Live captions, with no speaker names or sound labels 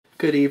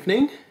Good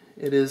evening.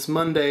 It is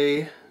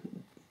Monday,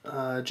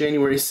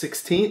 January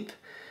 16th.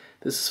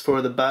 This is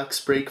for the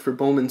box break for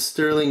Bowman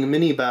Sterling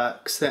mini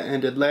box that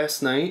ended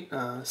last night,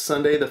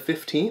 Sunday the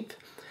 15th.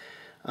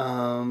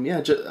 I'm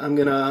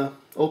gonna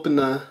open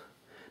the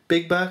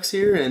big box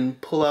here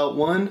and pull out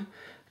one,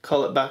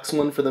 call it box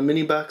 1 for the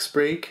mini box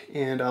break,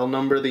 and I'll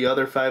number the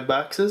other 5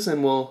 boxes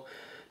and we'll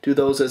do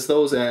those as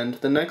those end.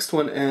 The next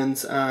one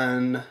ends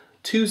on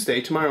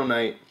Tuesday, tomorrow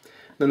night.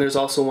 Then there's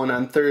also one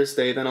on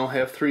Thursday, then I'll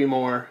have 3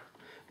 more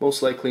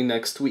most likely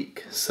next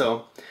week.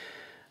 So,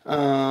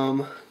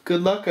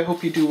 good luck. I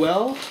hope you do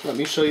well. Let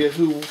me show you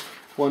who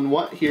won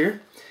what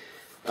here.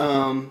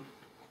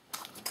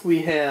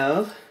 We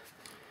have,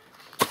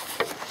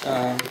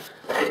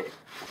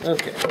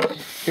 okay,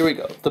 here we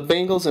go. The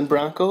Bengals and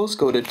Broncos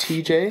go to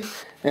TJ.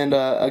 And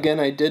again,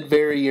 I did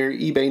vary your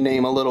eBay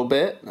name a little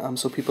bit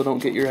so people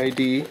don't get your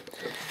ID.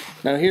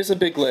 Now here's a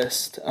big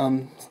list.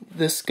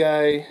 This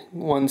guy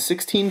won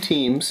 16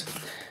 teams.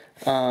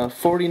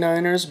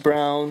 49ers,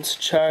 Browns,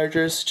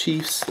 Chargers,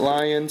 Chiefs,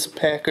 Lions,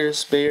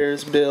 Packers,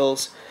 Bears,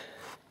 Bills,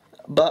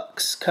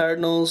 Bucks,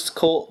 Cardinals,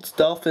 Colts,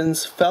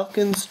 Dolphins,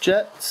 Falcons,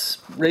 Jets,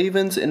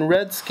 Ravens, and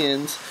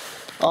Redskins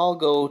all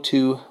go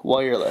to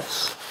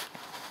Wireless.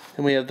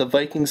 And we have the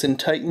Vikings and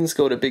Titans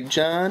go to Big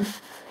John,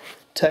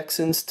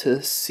 Texans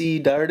to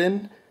C.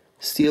 Darden,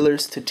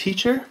 Steelers to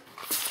Teacher.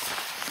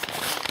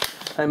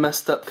 I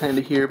messed up kind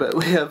of here, but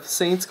we have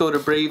Saints go to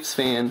Braves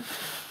Fan.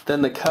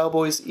 Then the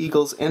Cowboys,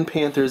 Eagles, and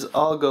Panthers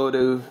all go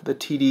to the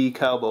TD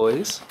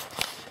Cowboys.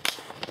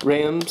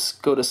 Rams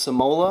go to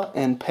Samola,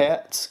 and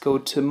Pats go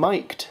to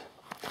Miked.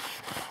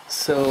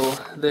 So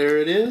there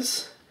it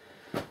is.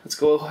 Let's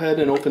go ahead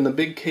and open the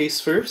big case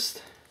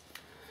first.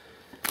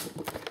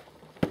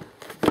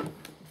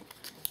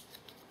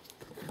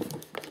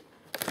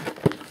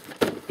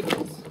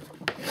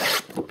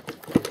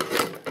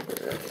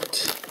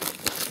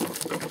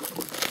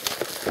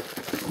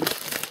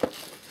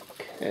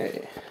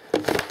 Okay.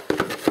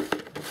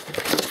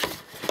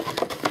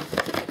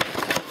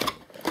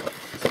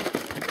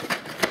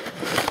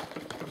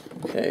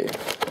 Okay,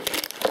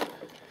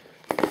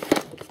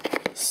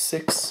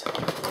 6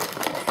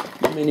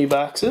 mini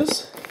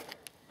boxes.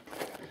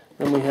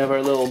 Then we have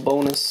our little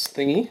bonus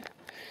thingy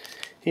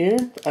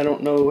here. I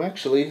don't know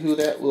actually who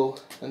that will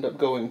end up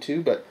going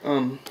to, but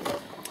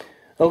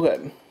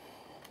okay.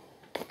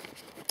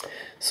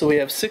 So we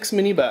have 6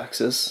 mini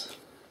boxes.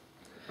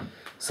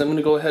 So I'm going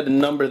to go ahead and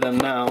number them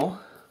now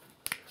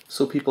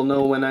so people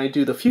know when I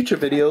do the future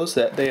videos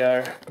that they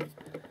are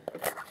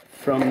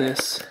from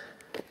this.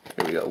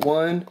 Here we go.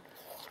 1,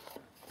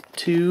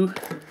 2,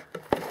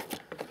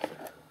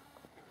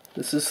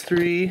 this is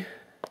 3,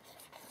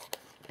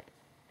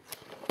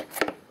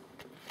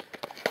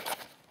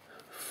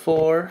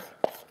 4,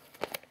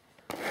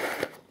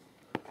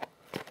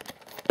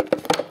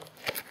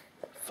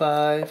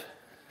 5,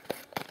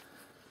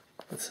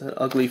 that's an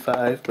ugly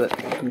 5, but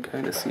you can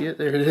kind of see it,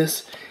 there it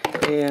is,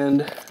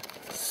 and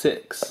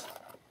 6.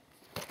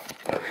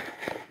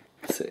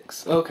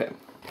 Okay,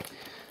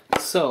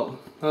 so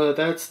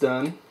that's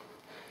done.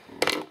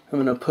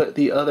 I'm going to put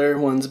the other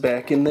ones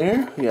back in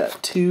there. We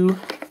got 2,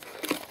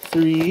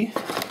 3,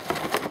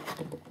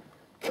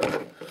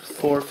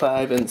 4,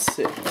 5, and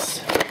 6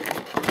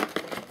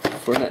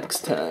 for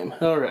next time.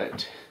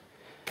 Alright.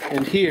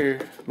 And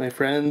here, my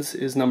friends,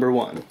 is number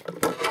 1.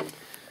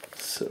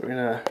 So we're going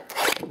to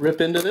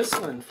rip into this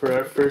one for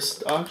our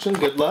first auction.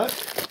 Good luck.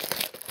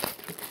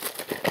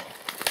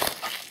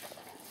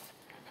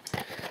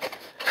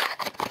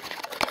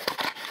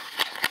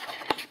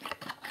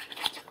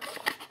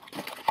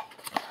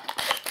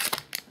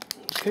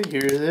 Okay,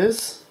 here it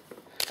is,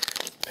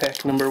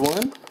 pack number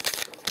 1.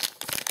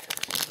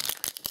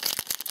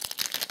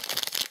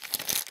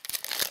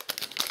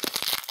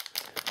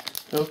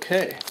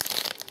 Okay,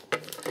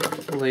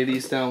 lay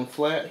these down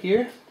flat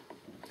here.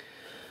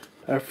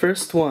 Our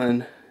first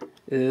one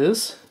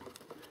is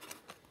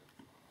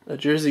a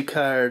jersey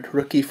card,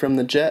 rookie from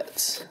the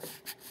Jets,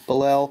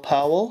 Bilal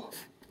Powell.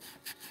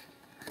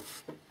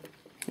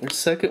 Our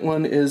second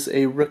one is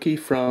a rookie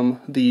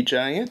from the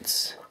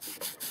Giants,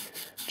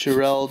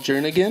 Jarrell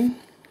Jernigan.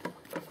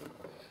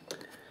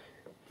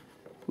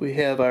 We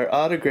have our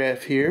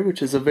autograph here,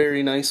 which is a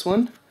very nice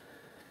one.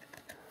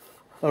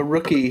 A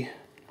rookie,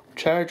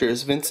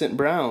 Chargers, Vincent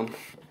Brown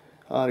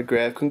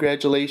autograph.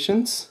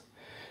 Congratulations.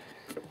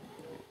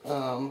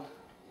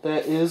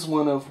 That is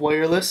one of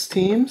Wireless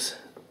teams.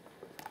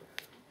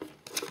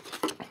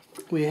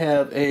 We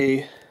have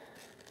a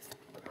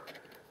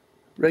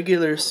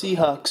regular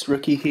Seahawks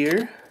rookie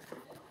here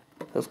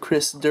of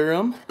Chris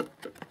Durham.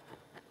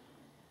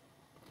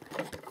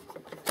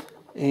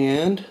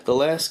 And the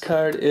last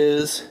card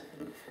is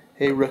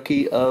a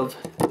rookie of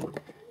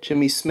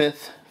Jimmy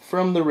Smith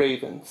from the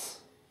Ravens.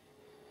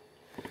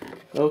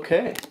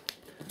 Okay,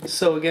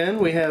 so again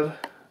we have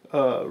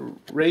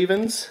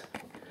Ravens,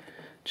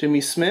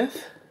 Jimmy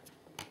Smith,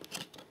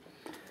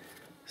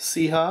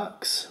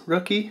 Seahawks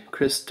rookie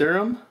Chris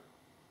Durham,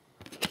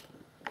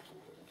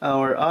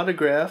 Our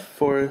autograph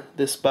for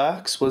this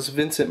box was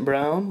Vincent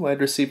Brown, wide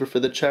receiver for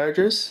the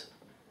Chargers.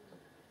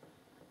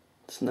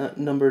 It's not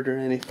numbered or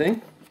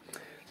anything.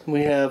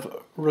 We have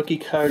rookie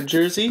card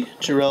jersey,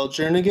 Jarrell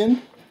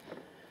Jernigan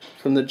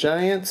from the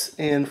Giants,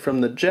 and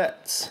from the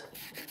Jets,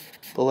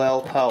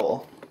 Bilal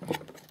Powell.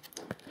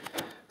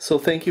 So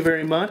thank you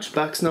very much.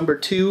 Box number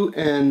 2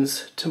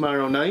 ends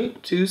tomorrow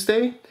night,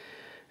 Tuesday,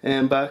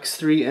 and box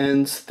 3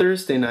 ends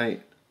Thursday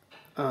night.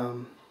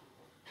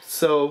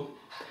 So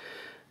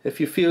if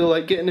you feel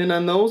like getting in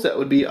on those, that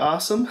would be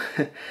awesome.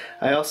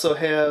 I also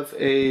have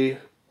a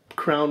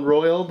Crown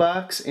Royal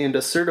box and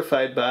a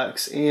certified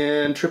box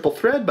and triple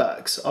thread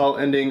box, all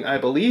ending, I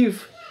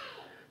believe,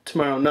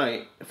 tomorrow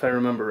night, if I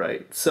remember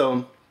right.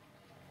 So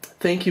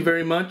thank you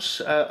very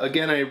much.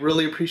 Again, I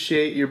really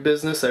appreciate your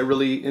business. I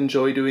really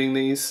enjoy doing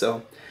these.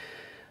 So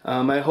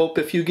I hope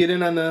if you get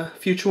in on the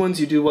future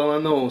ones, you do well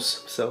on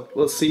those. So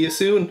we'll see you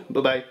soon.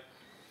 Bye-bye.